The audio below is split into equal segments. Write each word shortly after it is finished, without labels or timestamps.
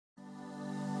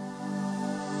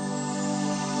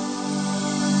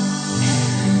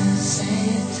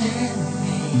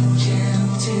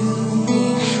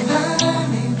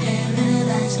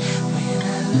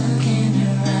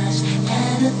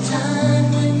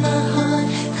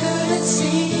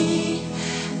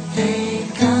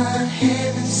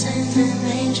an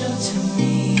angel to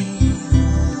me.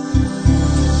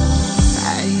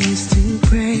 I used to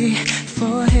pray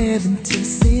for heaven to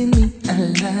see me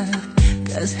alive,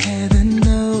 'cause heaven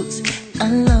knows a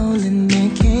lonely man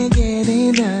can't get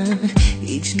enough.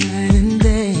 Each night and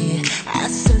day I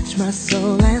search my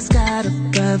soul, ask God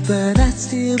above, but I'd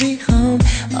still be home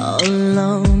all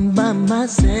alone by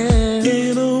myself.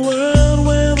 In a world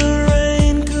where the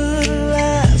rain could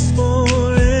last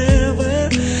forever,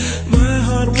 my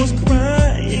heart was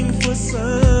crying for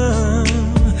some.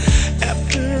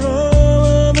 After all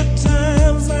of the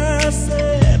times I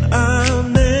said I'll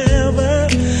never,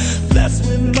 that's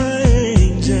when my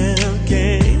angel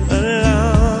came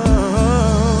along.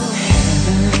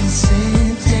 Heaven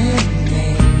sent an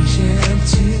angel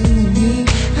to me.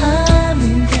 I'm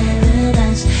in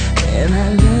paradise when I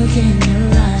look in your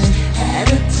eyes. At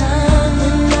a time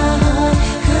when my heart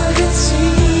couldn't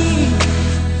see,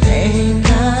 thank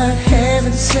God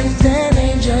heaven sent an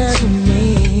angel to me.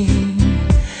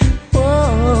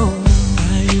 Whoa.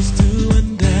 I used to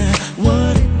wonder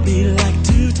what it'd be like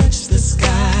to touch the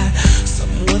sky,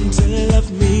 someone to love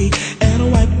me and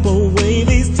wipe away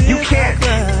these tears. You can't.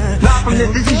 Not from this.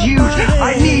 This is huge.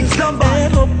 I need somebody.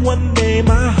 And hope one day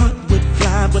my heart would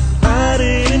fly, but I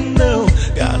didn't know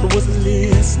God was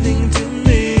listening to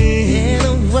me. In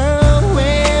a world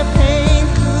where pain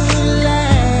could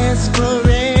last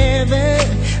forever,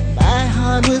 my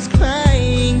heart was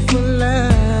crying for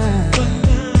love.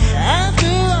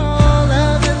 After all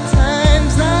of the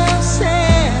times I've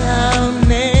said I'll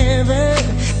never,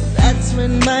 that's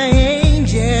when my